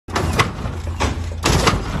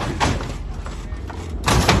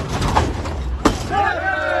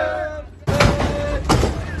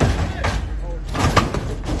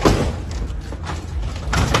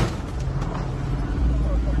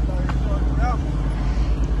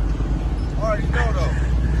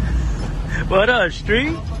What up,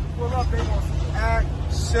 Street? Pull up, they want some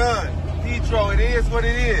action. Petro, it is what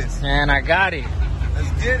it is. Man, I got it.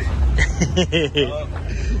 Let's get it.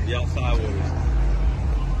 The outside waters.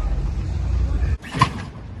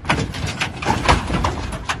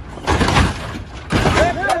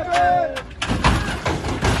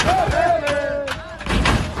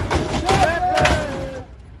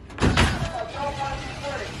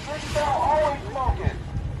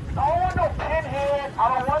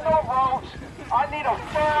 I need a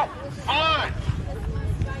fat on.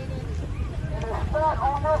 And a fat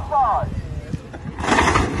on this side.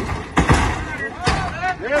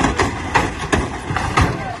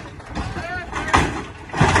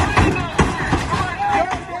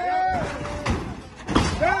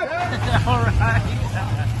 All right.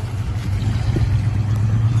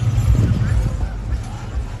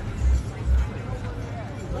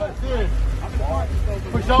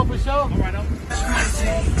 For sure, for sure. All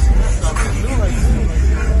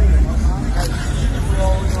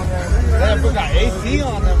right, we got AC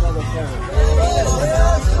on that motherfucker.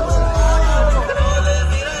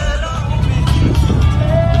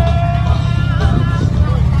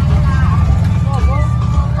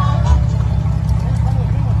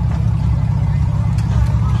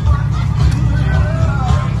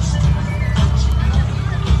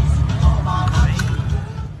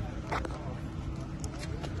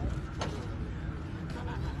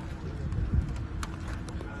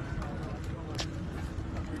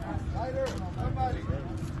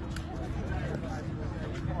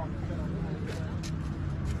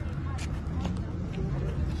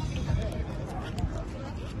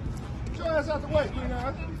 Out the way, Queen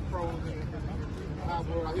Anne. How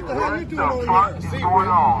you doing over here? I see him, man.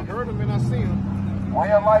 I heard him and I see him.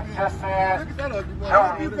 Way of life just said, Look at that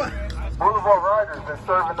ugly boy. Boulevard Riders been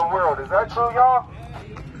serving the world. Is that true, y'all?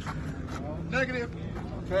 Negative.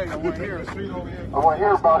 Okay, I want to hear a street over here. I want to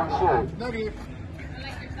hear about his shit. Negative.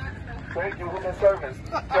 Thank you. Who been serving?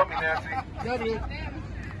 Tell me, Nancy. Negative.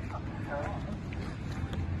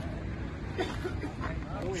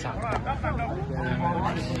 My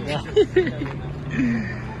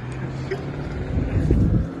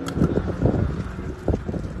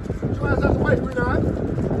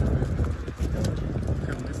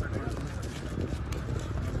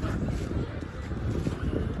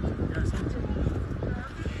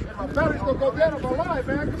battery's gonna go down on my line,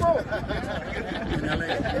 man. Come on.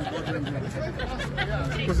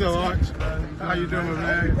 What's up, Arch? How you doing,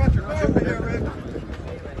 man? You brought your car over here, man.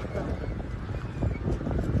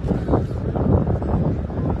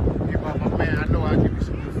 Man, I know I'll give you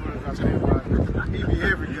some good footage out there, but he be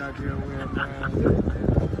every goddamn way, man.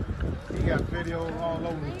 He got videos all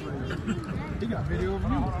over the place. He got video of you.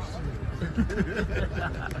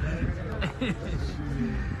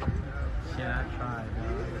 Shit, I tried,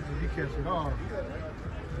 dog. He catch it all.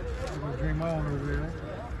 I'm Dream on over there.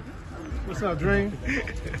 What's up, Dream?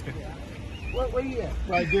 Where you at?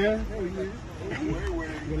 Right there. There he is.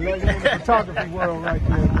 The legend of the photography world right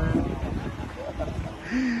there, man.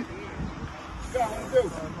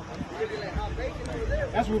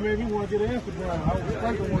 That's what made me want to get an Instagram. I was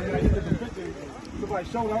thinking one day, I looked at the picture, somebody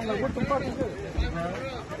showed it, I was like, what the fuck is this?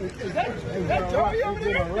 Is that Joey over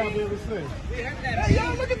there? Hey,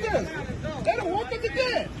 y'all, look at this. They don't want them to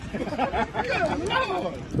dead. Good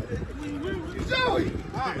Lord. Joey,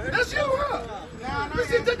 that's you, huh? Let's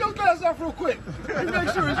see, take those glasses off real quick. Let me make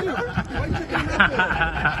sure it's you.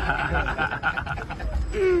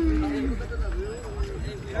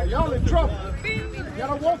 Hey, y'all in trouble.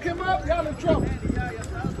 Y'all woke him up, y'all in trouble. Hey,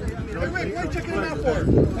 wait, what are you checking him out for?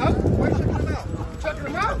 Huh? Why are you checking him out? Checking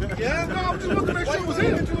him out? Yeah? No, I'm just looking to make sure it was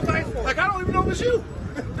him. Like, I don't even know if it's you.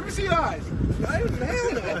 Let me see your eyes.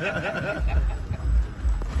 Hell no.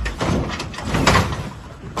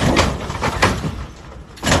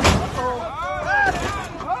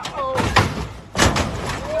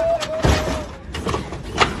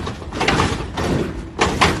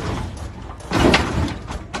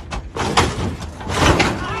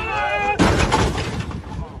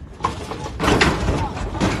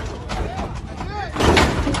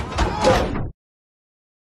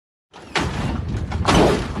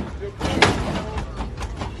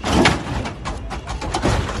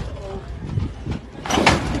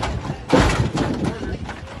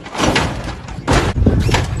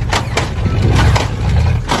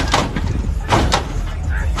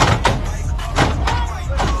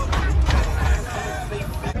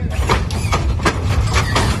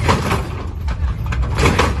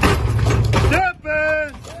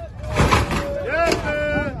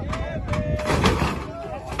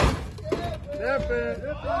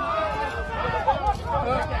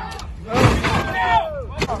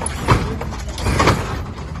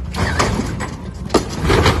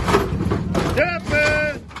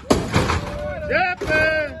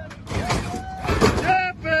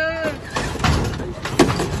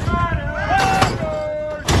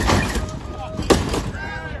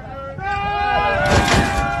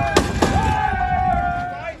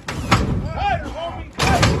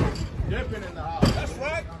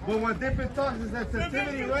 different talks is that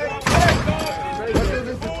sensitivity, right? What is the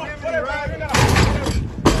sensitivity, right?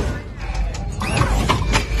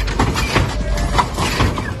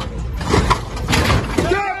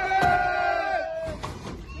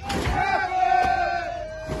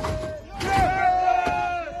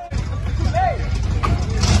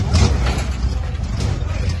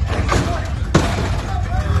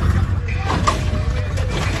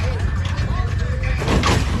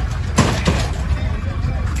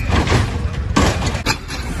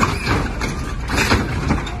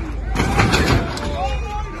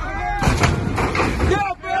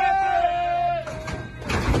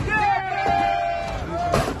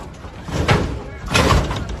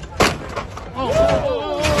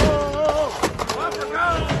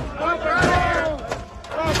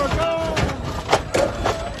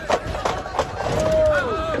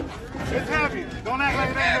 Don't act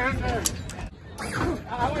like that.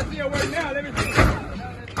 I want to see your work now. Let me see.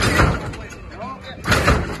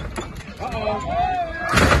 Uh-oh.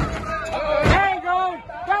 There you go.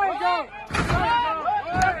 There you go.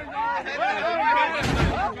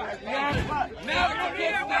 Now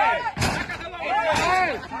get that.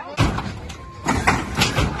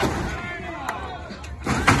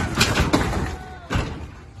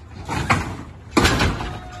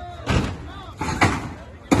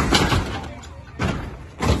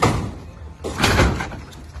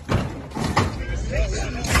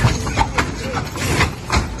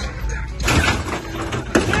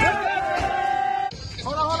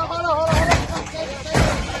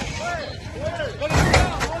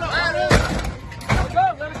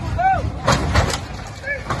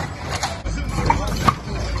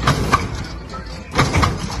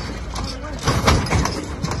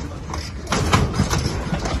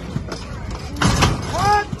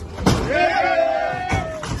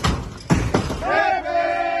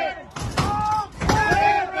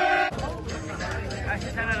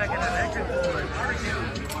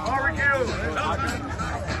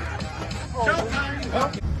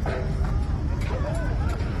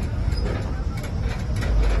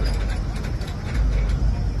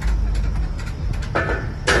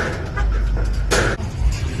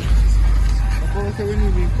 ¿Cómo se ve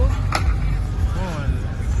mi disco?